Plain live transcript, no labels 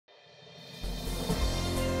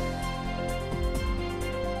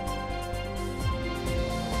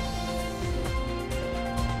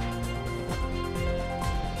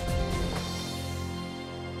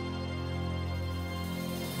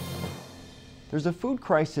There's a food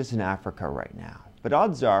crisis in Africa right now, but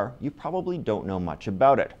odds are you probably don't know much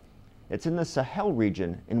about it. It's in the Sahel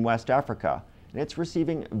region in West Africa, and it's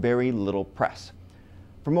receiving very little press.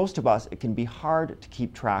 For most of us, it can be hard to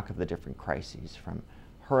keep track of the different crises, from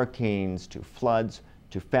hurricanes to floods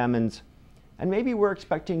to famines, and maybe we're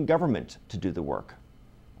expecting government to do the work.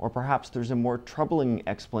 Or perhaps there's a more troubling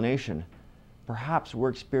explanation. Perhaps we're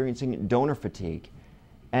experiencing donor fatigue,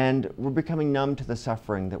 and we're becoming numb to the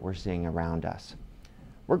suffering that we're seeing around us.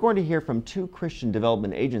 We're going to hear from two Christian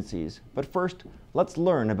development agencies, but first, let's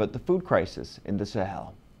learn about the food crisis in the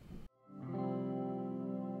Sahel.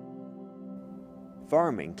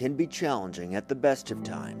 Farming can be challenging at the best of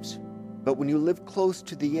times, but when you live close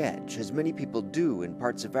to the edge, as many people do in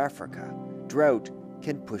parts of Africa, drought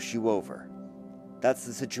can push you over. That's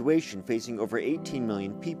the situation facing over 18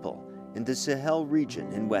 million people in the Sahel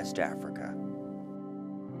region in West Africa.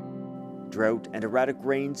 Drought and erratic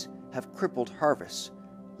rains have crippled harvests,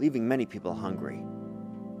 leaving many people hungry.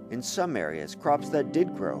 In some areas, crops that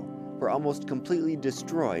did grow were almost completely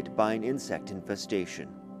destroyed by an insect infestation.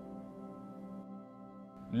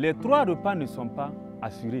 Les 3 repas ne sont pas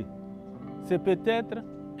assurés. C'est peut-être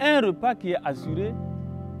un repas qui est assuré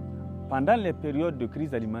pendant les périodes de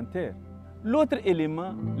crise alimentaire. L'autre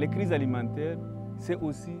élément, les crises alimentaires, c'est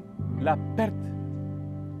aussi la perte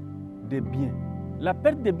des biens. La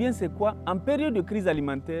perte des biens, c'est quoi? En période de crise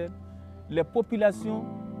alimentaire, les populations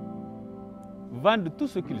vendent tout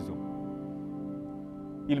ce qu'ils ont.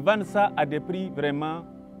 Ils vendent ça à des prix vraiment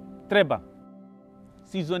très bas.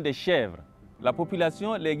 S'ils ont des chèvres, la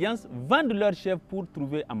population, les gens vendent leurs chèvres pour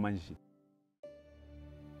trouver à manger.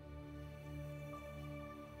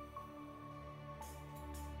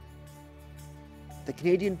 The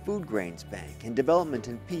Canadian Foodgrains Bank and Development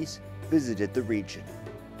and Peace visited the region.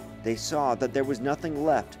 They saw that there was nothing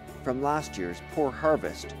left from last year's poor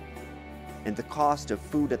harvest, and the cost of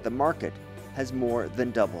food at the market has more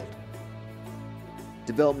than doubled.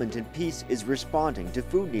 Development and Peace is responding to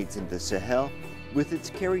food needs in the Sahel with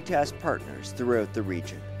its Caritas partners throughout the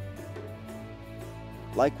region.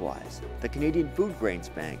 Likewise, the Canadian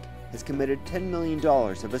Foodgrains Bank has committed $10 million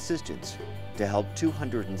of assistance to help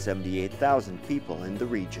 278,000 people in the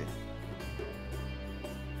region.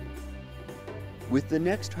 With the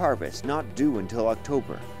next harvest not due until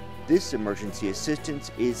October, this emergency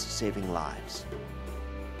assistance is saving lives.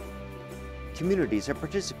 Communities are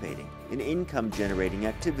participating in income-generating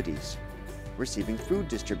activities, receiving food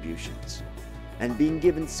distributions, and being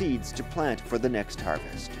given seeds to plant for the next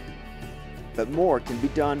harvest. But more can be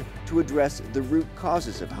done to address the root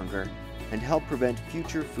causes of hunger and help prevent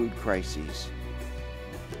future food crises.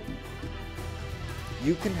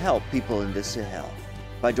 You can help people in the Sahel.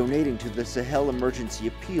 By donating to the Sahel Emergency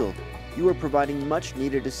Appeal, you are providing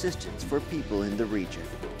much-needed assistance for people in the region.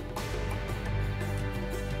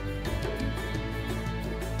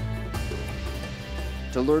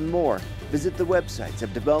 To learn more, visit the websites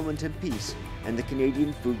of Development and Peace and the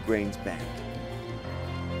Canadian Foodgrains Bank.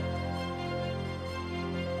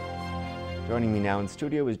 Joining me now in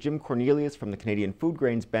studio is Jim Cornelius from the Canadian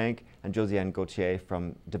Foodgrains Bank and Josianne Gauthier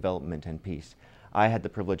from Development and Peace. I had the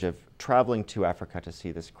privilege of traveling to Africa to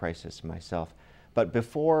see this crisis myself. But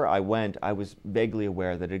before I went, I was vaguely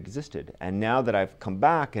aware that it existed. And now that I've come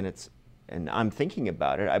back and I'm thinking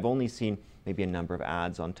about it, I've only seen maybe a number of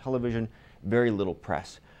ads on television, very little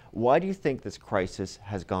press. Why do you think this crisis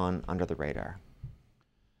has gone under the radar?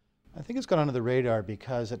 I think it's gone under the radar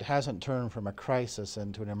because it hasn't turned from a crisis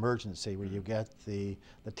into an emergency where you get the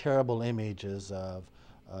terrible images of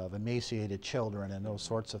emaciated children and those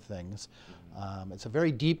sorts of things. It's a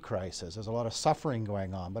very deep crisis. There's a lot of suffering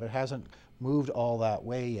going on, but it hasn't moved all that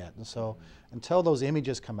way yet. And so until those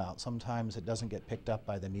images come out, sometimes it doesn't get picked up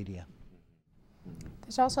by the media.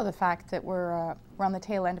 There's also the fact that we're on the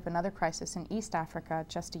tail end of another crisis in East Africa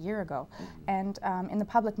just a year ago. And in the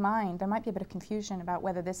public mind, there might be a bit of confusion about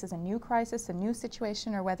whether this is a new crisis, a new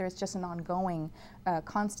situation, or whether it's just an ongoing,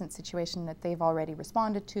 constant situation that they've already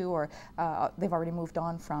responded to or they've already moved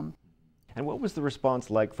on from. And what was the response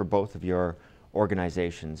like for both of your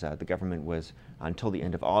organizations? The government was, until the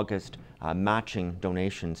end of August, matching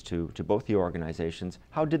donations to both your organizations.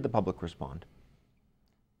 How did the public respond?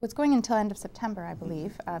 It's going until end of September, I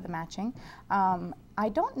believe, the matching. I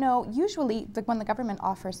don't know, usually when the government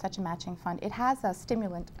offers such a matching fund, it has a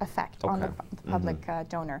stimulant effect on the public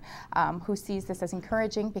donor who sees this as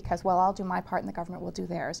encouraging because, well, I'll do my part and the government will do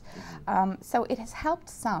theirs. So it has helped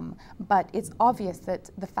some, but it's obvious that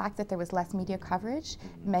the fact that there was less media coverage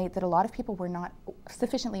made that a lot of people were not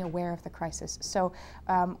sufficiently aware of the crisis. So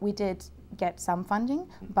we did get some funding,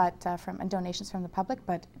 but from donations from the public,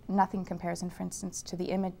 but nothing compares, for instance, to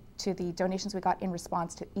the donations we got in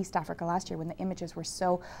response to East Africa last year when the images were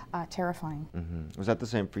so terrifying. Was that the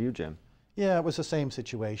same for you, Jim? Yeah, it was the same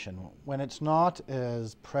situation. When it's not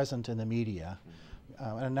as present in the media,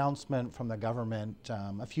 an announcement from the government,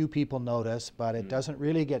 a few people notice, but it doesn't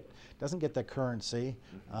really get the currency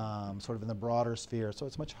sort of in the broader sphere, so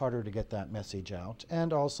it's much harder to get that message out.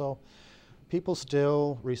 And also, people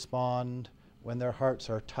still respond when their hearts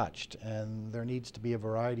are touched, and there needs to be a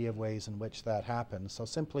variety of ways in which that happens. So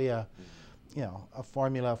simply a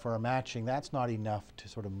formula for a matching, that's not enough to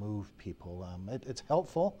sort of move people. It's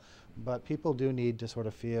helpful, but people do need to sort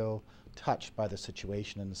of feel touched by the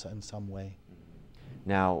situation in some way.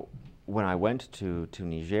 Now, when I went to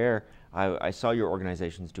Niger, I saw your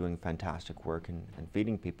organizations doing fantastic work and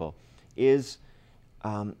feeding people. Is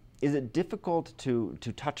it difficult to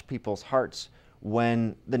touch people's hearts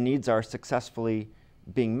when the needs are successfully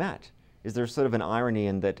being met? Is there sort of an irony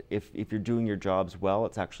in that if you're doing your jobs well,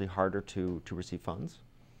 it's actually harder to receive funds?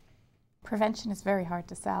 Prevention is very hard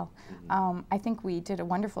to sell. I think we did a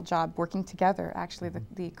wonderful job working together. Actually,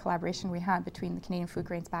 the collaboration we had between the Canadian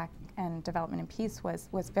Foodgrains Bank and Development and Peace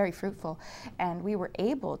was very fruitful, and we were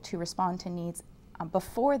able to respond to needs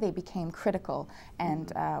before they became critical,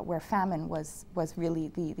 and where famine was really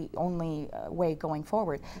the only way going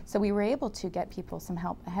forward. So we were able to get people some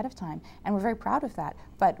help ahead of time, and we're very proud of that.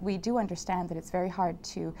 But we do understand that it's very hard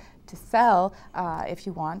to sell, if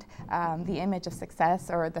you want, the image of success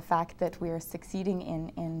or the fact that we are succeeding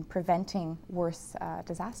in preventing worse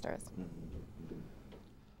disasters.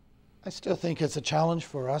 I still think it's a challenge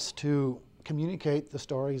for us to communicate the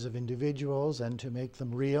stories of individuals and to make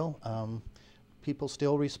them real. People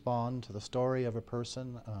still respond to the story of a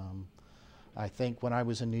person. I think when I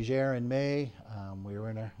was in Niger in May, we were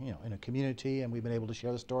in a community, and we've been able to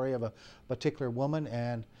share the story of a particular woman,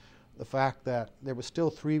 and the fact that there was still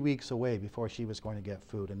 3 weeks away before she was going to get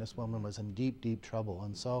food, and this woman was in deep, deep trouble.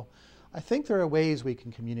 And so I think there are ways we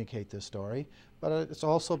can communicate this story, but it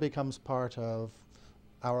also becomes part of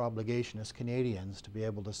our obligation as Canadians to be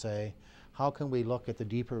able to say, how can we look at the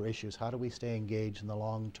deeper issues? How do we stay engaged in the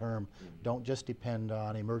long term? Don't just depend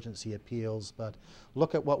on emergency appeals, but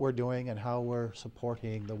look at what we're doing and how we're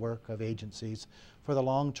supporting the work of agencies for the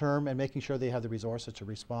long term and making sure they have the resources to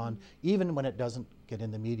respond, even when it doesn't get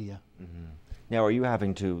in the media. Now, are you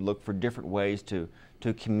having to look for different ways to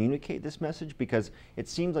communicate this message? Because it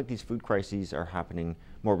seems like these food crises are happening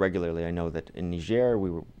more regularly. I know that in Niger, we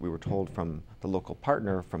were told from the local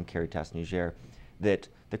partner from Caritas Niger that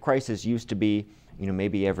the crisis used to be,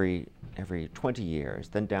 maybe every 20 years,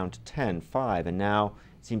 then down to 10, 5, and now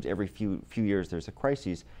it seems every few years there's a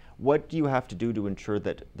crisis. What do you have to do to ensure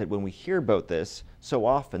that when we hear about this so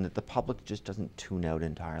often that the public just doesn't tune out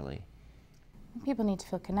entirely? People need to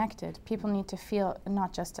feel connected. People need to feel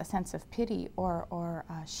not just a sense of pity or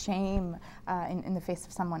shame in the face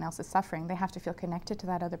of someone else's suffering. They have to feel connected to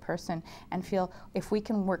that other person and feel if we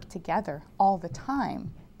can work together all the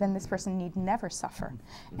time, then this person need never suffer.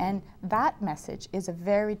 And that message is a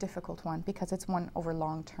very difficult one because it's one over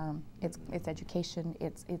long term. It's education,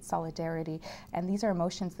 it's solidarity, and these are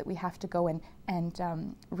emotions that we have to go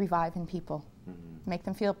and revive in people. Make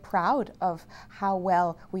them feel proud of how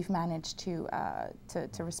well we've managed to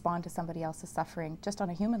respond to somebody else's suffering, just on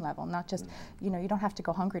a human level, not just, you don't have to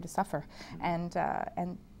go hungry to suffer. And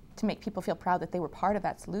to make people feel proud that they were part of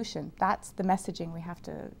that solution, that's the messaging we have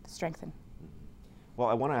to strengthen. Well,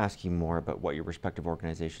 I want to ask you more about what your respective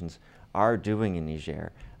organizations are doing in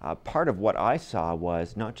Niger. Part of what I saw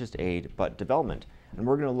was not just aid, but development. And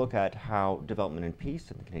we're going to look at how Development and Peace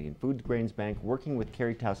and the Canadian Foodgrains Bank, working with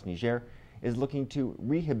Caritas Niger, is looking to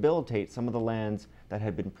rehabilitate some of the lands that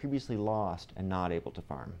had been previously lost and not able to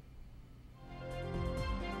farm.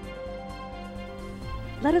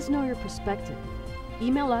 Let us know your perspective.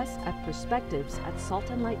 Email us at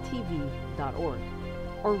perspectives@saltandlighttv.org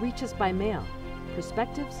or reach us by mail.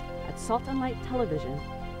 Perspectives at Salt and Light Television,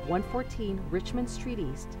 114 Richmond Street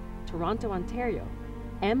East, Toronto, Ontario,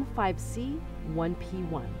 M5C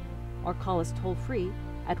 1P1, or call us toll free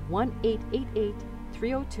at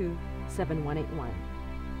 1-888-302-7181.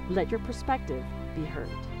 Let your perspective be heard.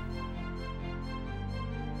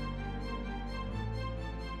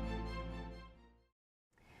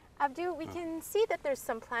 Abdu, we can see that there's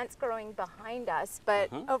some plants growing behind us,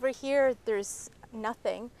 but over here there's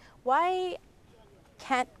nothing. Why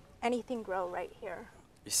can't anything grow right here?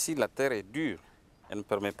 Ici, la terre est dure. Elle ne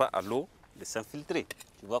permet pas à l'eau de s'infiltrer.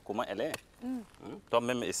 Tu vois comment elle est.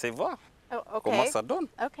 Toi-même, essaie voir comment ça donne.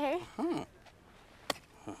 Okay.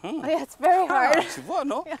 Oh, yeah, it's very hard. Ah, tu vois,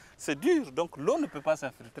 non? C'est dur, donc l'eau ne peut pas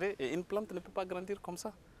s'infiltrer et une plante ne peut pas grandir comme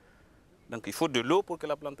ça. Donc il faut de l'eau pour que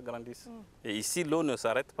la plante grandisse. Et ici, l'eau ne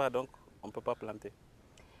s'arrête pas, donc on ne peut pas planter.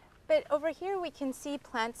 But over here we can see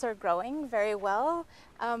plants are growing very well.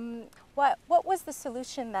 What was the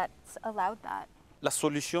solution that allowed that? La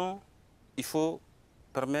solution, il faut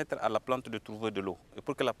permettre à la plante de trouver de l'eau. Et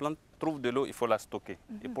pour que la plante trouve de l'eau, il faut la stocker.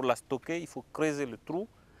 Et pour la stocker, il faut creuser le trou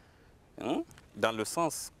dans le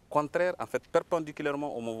sens contraire, en fait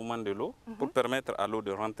perpendiculairement au mouvement de l'eau, pour permettre à l'eau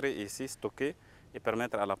de rentrer ici, stocker, et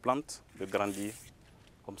permettre à la plante de grandir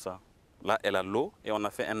comme ça. Là, elle a l'eau et on a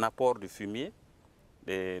fait un apport de fumier,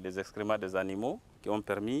 des excréments des animaux qui ont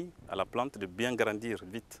permis à la plante de bien grandir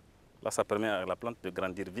vite. Là, ça permet à la plante de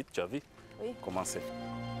grandir vite, tu as vu? Oui. Comment c'est.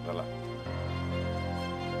 Voilà.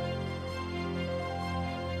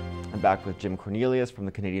 I'm back with Jim Cornelius from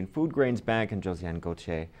the Canadian Foodgrains Bank and Josianne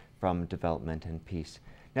Gauthier from Development and Peace.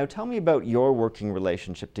 Now tell me about your working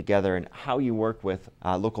relationship together and how you work with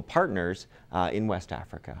local partners in West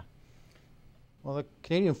Africa. Well, the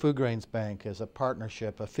Canadian Foodgrains Bank is a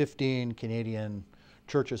partnership of 15 Canadian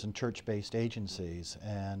churches and church-based agencies,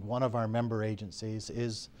 and one of our member agencies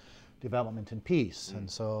is Development and Peace. And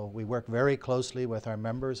so we work very closely with our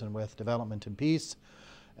members and with Development and Peace.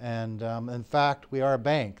 And in fact, we are a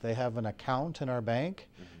bank. They have an account in our bank.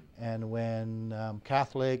 And when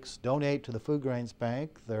Catholics donate to the Foodgrains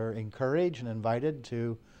Bank, they're encouraged and invited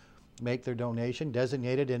to make their donation,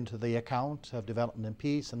 designated into the account of Development and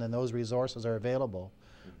Peace, and then those resources are available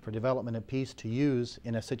for Development and Peace to use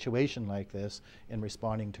in a situation like this in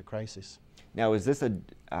responding to crisis. Now, is this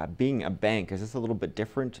being a bank, is this a little bit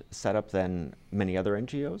different setup than many other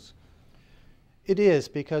NGOs? It is,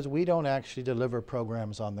 because we don't actually deliver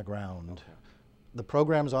programs on the ground. Okay. The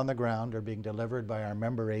programs on the ground are being delivered by our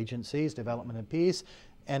member agencies, Development and Peace,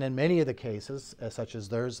 and in many of the cases, such as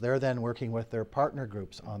theirs, they're then working with their partner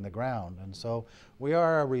groups on the ground. And so we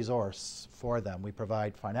are a resource for them. We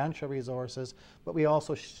provide financial resources, but we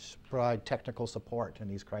also provide technical support in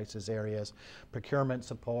these crisis areas, procurement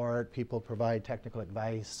support, people provide technical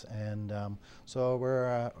advice, and so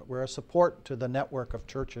we're a support to the network of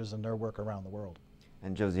churches and their work around the world.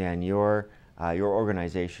 And Josianne, your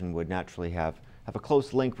organization would naturally have a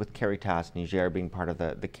close link with Caritas Niger, being part of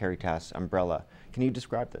the Caritas umbrella. Can you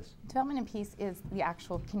describe this? Development and Peace is the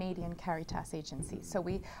actual Canadian Caritas agency. So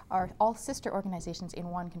we are all sister organizations in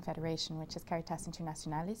one confederation, which is Caritas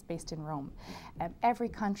Internationalis, based in Rome. Every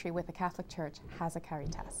country with a Catholic church has a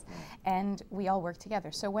Caritas, and we all work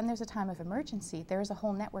together. So when there's a time of emergency, there is a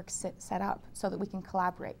whole network set up so that we can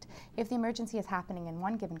collaborate. If the emergency is happening in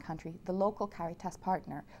one given country, the local Caritas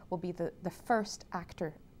partner will be the first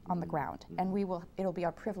actor on the ground, and it'll be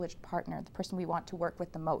our privileged partner, the person we want to work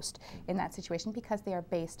with the most in that situation, because they are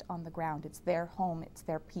based on the ground. It's their home, it's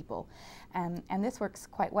their people, and this works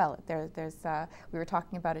quite well. We were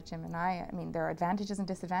talking about it, Jim and I mean, there are advantages and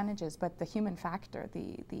disadvantages, but the human factor,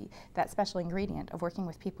 that special ingredient of working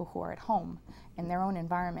with people who are at home in their own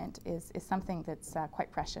environment is something that's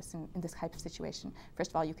quite precious in this type of situation. First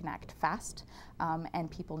of all, you can act fast, and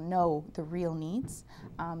people know the real needs.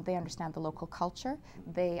 They understand the local culture.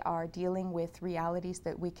 They are dealing with realities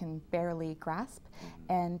that we can barely grasp,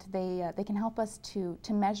 and they can help us to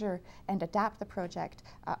measure and adapt the project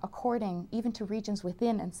according even to regions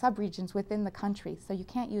within and sub-regions within the country. So you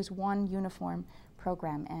can't use one uniform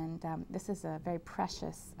program, and this is a very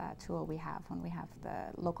precious tool we have when we have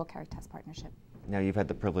the local Caritas partnership. Now, you've had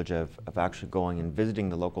the privilege of actually going and visiting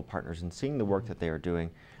the local partners and seeing the work that they are doing.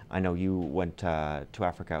 I know you went to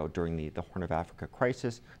Africa during the Horn of Africa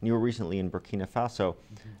crisis, and you were recently in Burkina Faso.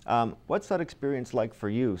 What's that experience like for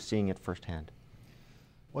you, seeing it firsthand?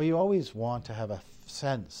 Well, you always want to have a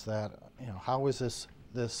sense that, how is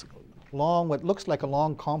this long, what looks like a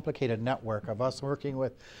long, complicated network of us working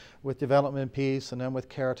with Development and Peace and then with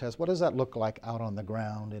Caritas, what does that look like out on the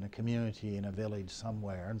ground in a community, in a village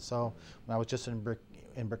somewhere? And so when I was just in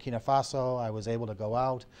Burkina Faso, I was able to go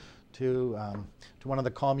out to one of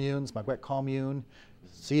the communes, Magwet commune,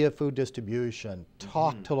 see a food distribution,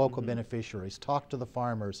 talk to local beneficiaries, talk to the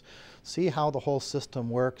farmers, see how the whole system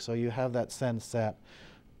works, so you have that sense that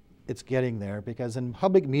it's getting there. Because in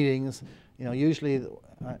public meetings, usually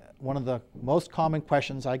one of the most common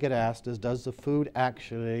questions I get asked is, does the food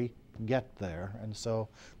actually get there? And so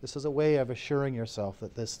this is a way of assuring yourself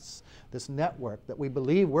that this network that we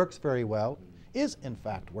believe works very well is in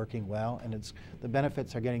fact working well, and the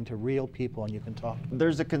benefits are getting to real people, and you can talk to them.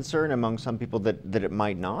 There's a concern among some people that it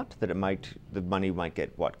might not, the money might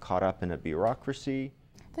get caught up in a bureaucracy.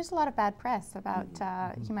 There's a lot of bad press about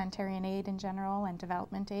humanitarian aid in general and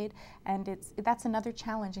development aid, and that's another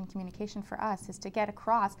challenge in communication for us, is to get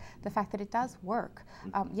across the fact that it does work.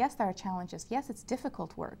 Yes, there are challenges. Yes, it's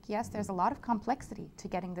difficult work. Yes, there's a lot of complexity to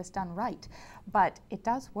getting this done right, but it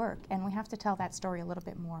does work, and we have to tell that story a little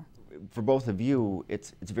bit more. For both of you,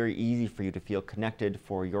 it's very easy for you to feel connected,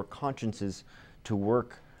 for your consciences to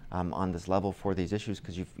work on this level for these issues,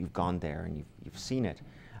 because you've gone there and you've seen it.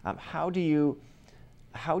 How do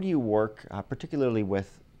you work, particularly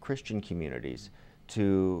with Christian communities,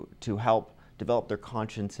 to help develop their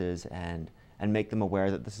consciences and make them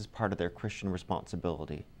aware that this is part of their Christian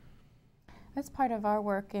responsibility? That's part of our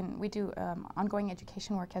work, and we do ongoing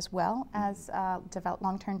education work as well as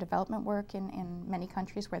long-term development work in many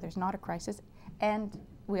countries where there's not a crisis, and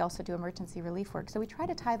we also do emergency relief work. So we try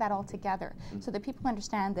to tie that all together so that people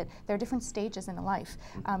understand that there are different stages in life.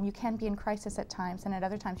 You can be in crisis at times, and at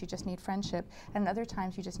other times you just need friendship, and at other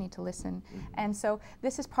times you just need to listen. And so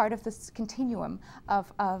this is part of this continuum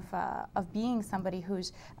of being somebody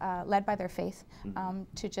who's led by their faith,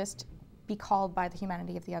 to just be called by the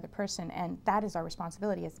humanity of the other person, and that is our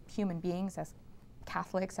responsibility as human beings, as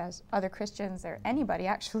Catholics, as other Christians, or anybody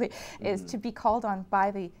actually, is to be called on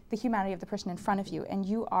by the humanity of the person in front of you, and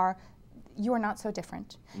you are not so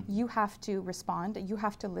different. You have to respond, you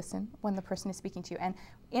have to listen when the person is speaking to you, and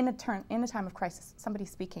in a time of crisis,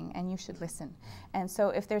 somebody's speaking and you should listen. And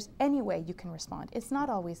so if there's any way you can respond, it's not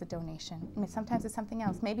always a donation. I mean, sometimes it's something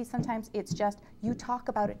else. Maybe sometimes it's just you talk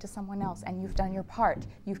about it to someone else and you've done your part,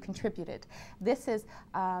 you've contributed. This is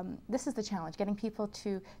the challenge, getting people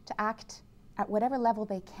to act at whatever level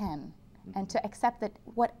they can, and to accept that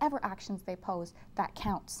whatever actions they pose, that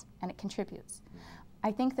counts and it contributes.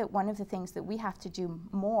 I think that one of the things that we have to do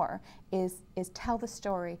more is tell the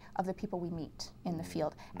story of the people we meet in the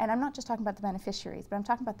field. And I'm not just talking about the beneficiaries, but I'm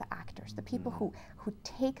talking about the actors, the people who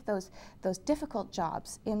take those difficult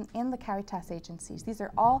jobs in the Caritas agencies. These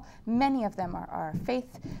are all, many of them are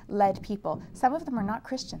faith-led people. Some of them are not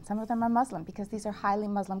Christian, some of them are Muslim, because these are highly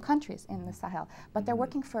Muslim countries in the Sahel. But they're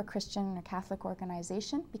working for a Christian or Catholic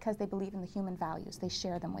organization because they believe in the human values. They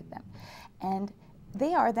share them with them. And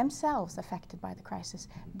they are themselves affected by the crisis.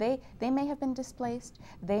 They may have been displaced.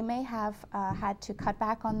 They may have had to cut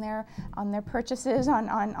back on their purchases,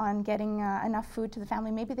 on getting enough food to the family.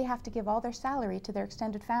 Maybe they have to give all their salary to their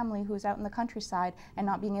extended family who's out in the countryside and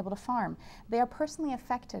not being able to farm. They are personally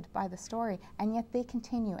affected by the story, and yet they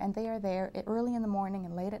continue, and they are there early in the morning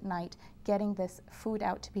and late at night, getting this food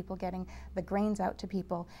out to people, getting the grains out to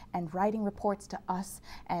people, and writing reports to us,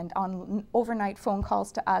 and on overnight phone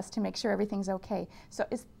calls to us to make sure everything's okay. So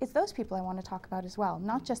it's those people I want to talk about as well,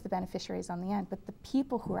 not just the beneficiaries on the end, but the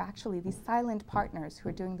people who are actually these silent partners who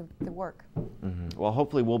are doing the work. Well,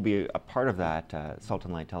 hopefully we'll be a part of that. Salt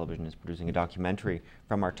and Light Television is producing a documentary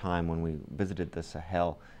from our time when we visited the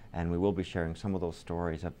Sahel, and we will be sharing some of those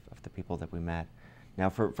stories of the people that we met.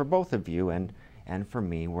 Now, for both of you and for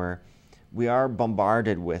me, we are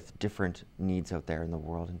bombarded with different needs out there in the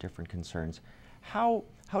world and different concerns. How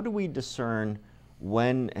do we discern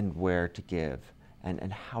when and where to give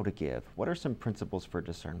and how to give? What are some principles for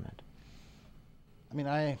discernment? I mean,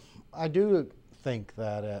 I do think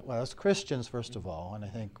that, well, as Christians, first of all, and I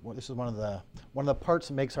think this is one of the parts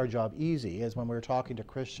that makes our job easy, is when we're talking to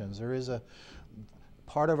Christians, there is a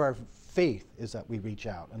part of our faith is that we reach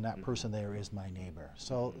out, and that person there is my neighbor.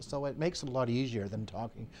 So it makes it a lot easier than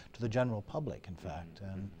talking to the general public, in fact.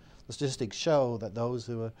 And the statistics show that those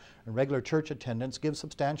who are in regular church attendance give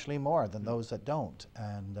substantially more than those that don't.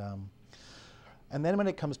 And then when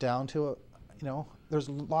it comes down to it, there's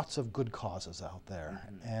lots of good causes out there,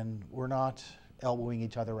 and we're not elbowing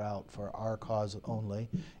each other out for our cause only.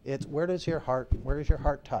 It's where is your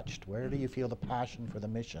heart touched? Where do you feel the passion for the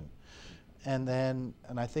mission? And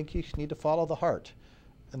I think you need to follow the heart.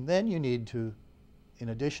 And then you need to, in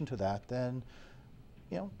addition to that, then,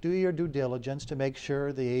 do your due diligence to make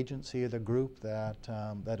sure the agency or the group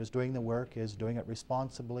that is doing the work is doing it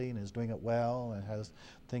responsibly and is doing it well and has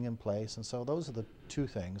thing in place. And so those are the two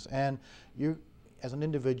things. And you, as an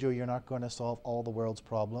individual, you're not going to solve all the world's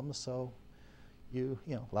problems. So you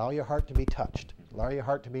allow your heart to be touched, allow your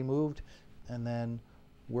heart to be moved, and then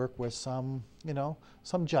work with some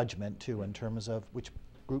judgment too in terms of which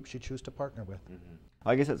groups you choose to partner with.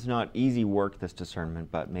 I guess it's not easy work, this discernment,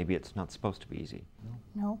 but maybe it's not supposed to be easy.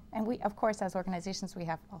 No, and we, of course, as organizations, we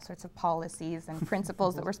have all sorts of policies and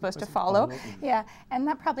principles that we're supposed to follow. Yeah, and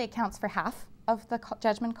that probably accounts for half of the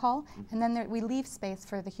judgment call. And then we leave space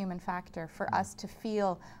for the human factor, for us to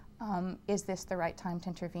feel Is this the right time to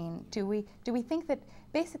intervene? Do we think that,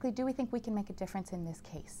 basically, do we think we can make a difference in this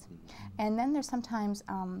case? And then there's sometimes,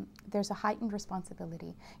 there's a heightened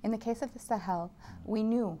responsibility. In the case of the Sahel, we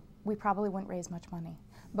knew we probably wouldn't raise much money,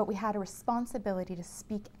 but we had a responsibility to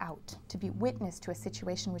speak out, to be witness to a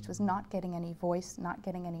situation which was not getting any voice, not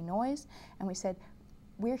getting any noise, and we said,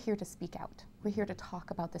 we're here to speak out. We're here to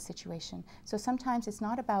talk about the situation. So sometimes it's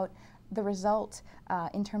not about the result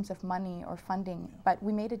in terms of money or funding, but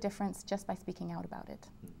we made a difference just by speaking out about it.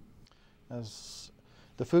 As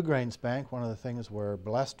the Foodgrains Bank, one of the things we're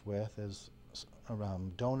blessed with is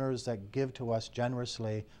donors that give to us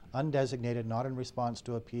generously, undesignated, not in response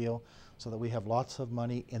to appeal, so that we have lots of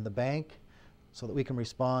money in the bank so that we can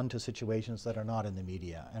respond to situations that are not in the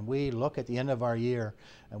media. And we look at the end of our year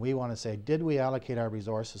and we want to say, did we allocate our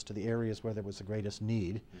resources to the areas where there was the greatest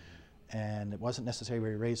need? And it wasn't necessarily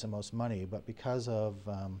where we raised the most money, but because of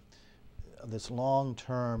this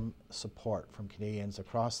long-term support from Canadians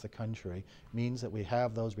across the country means that we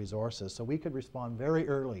have those resources. So we could respond very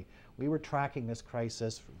early. We were tracking this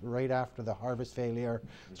crisis right after the harvest failure,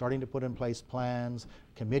 starting to put in place plans,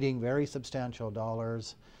 committing very substantial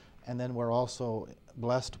dollars. And then we're also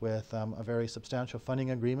blessed with a very substantial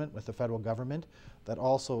funding agreement with the federal government that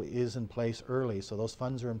also is in place early. So those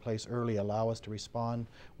funds are in place early, allow us to respond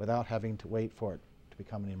without having to wait for it to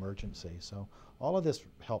become an emergency. So all of this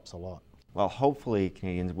helps a lot. Well, hopefully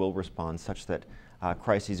Canadians will respond such that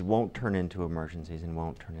crises won't turn into emergencies and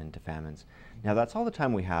won't turn into famines. Now that's all the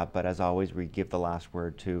time we have, but as always we give the last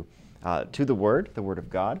word to the Word of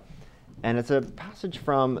God. And it's a passage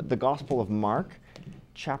from the Gospel of Mark,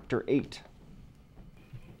 chapter 8.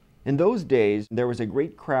 In those days there was a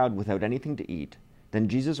great crowd without anything to eat. Then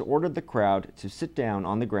Jesus ordered the crowd to sit down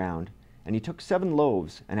on the ground, and he took 7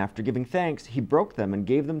 loaves, and after giving thanks, he broke them and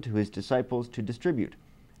gave them to his disciples to distribute,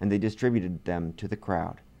 and they distributed them to the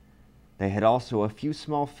crowd. They had also a few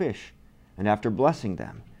small fish, and after blessing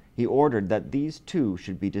them, he ordered that these too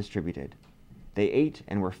should be distributed. They ate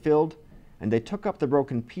and were filled, and they took up the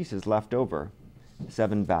broken pieces left over,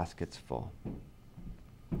 7 baskets full.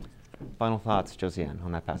 Final thoughts, Josianne,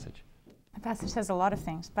 on that passage? The passage says a lot of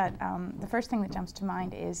things, but the first thing that jumps to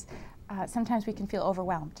mind is sometimes we can feel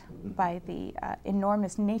overwhelmed by the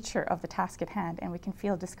enormous nature of the task at hand, and we can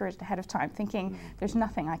feel discouraged ahead of time, thinking there's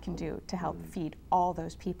nothing I can do to help feed all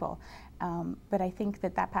those people. But I think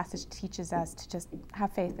that that passage teaches us to just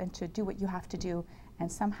have faith and to do what you have to do,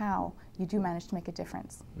 and somehow you do manage to make a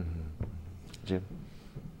difference. Jim?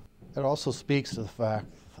 It also speaks to the fact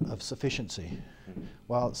of sufficiency.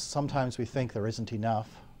 While sometimes we think there isn't enough,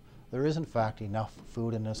 there is in fact enough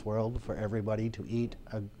food in this world for everybody to eat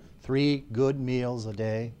 3 good meals a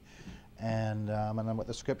day. And then what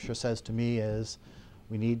the scripture says to me is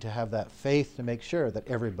we need to have that faith to make sure that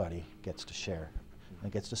everybody gets to share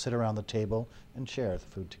and gets to sit around the table and share the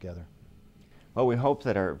food together. Well, we hope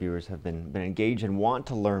that our viewers have been engaged and want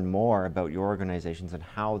to learn more about your organizations and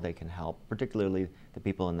how they can help, particularly the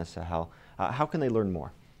people in the Sahel. How can they learn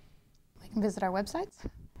more? They can visit our websites.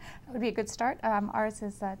 That would be a good start. Ours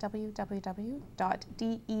is www.devp.org.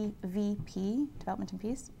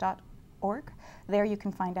 There you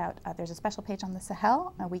can find out, there's a special page on the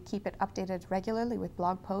Sahel. We keep it updated regularly with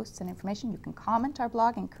blog posts and information. You can comment our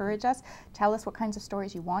blog, encourage us, tell us what kinds of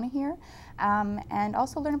stories you want to hear, and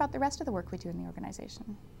also learn about the rest of the work we do in the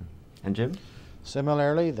organization. And Jim?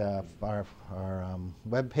 Similarly, our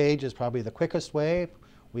web page is probably the quickest way.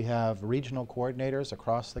 We have regional coordinators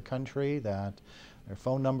across the country that their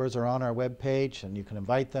phone numbers are on our web page, and you can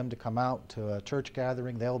invite them to come out to a church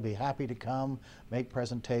gathering. They'll be happy to come, make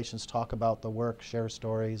presentations, talk about the work, share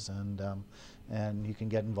stories, and you can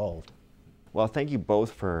get involved. Well, thank you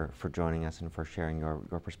both for joining us and for sharing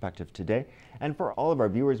your perspective today. And for all of our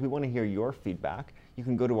viewers, we want to hear your feedback. You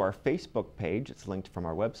can go to our Facebook page. It's linked from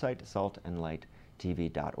our website,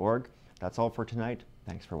 saltandlighttv.org. That's all for tonight.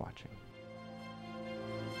 Thanks for watching.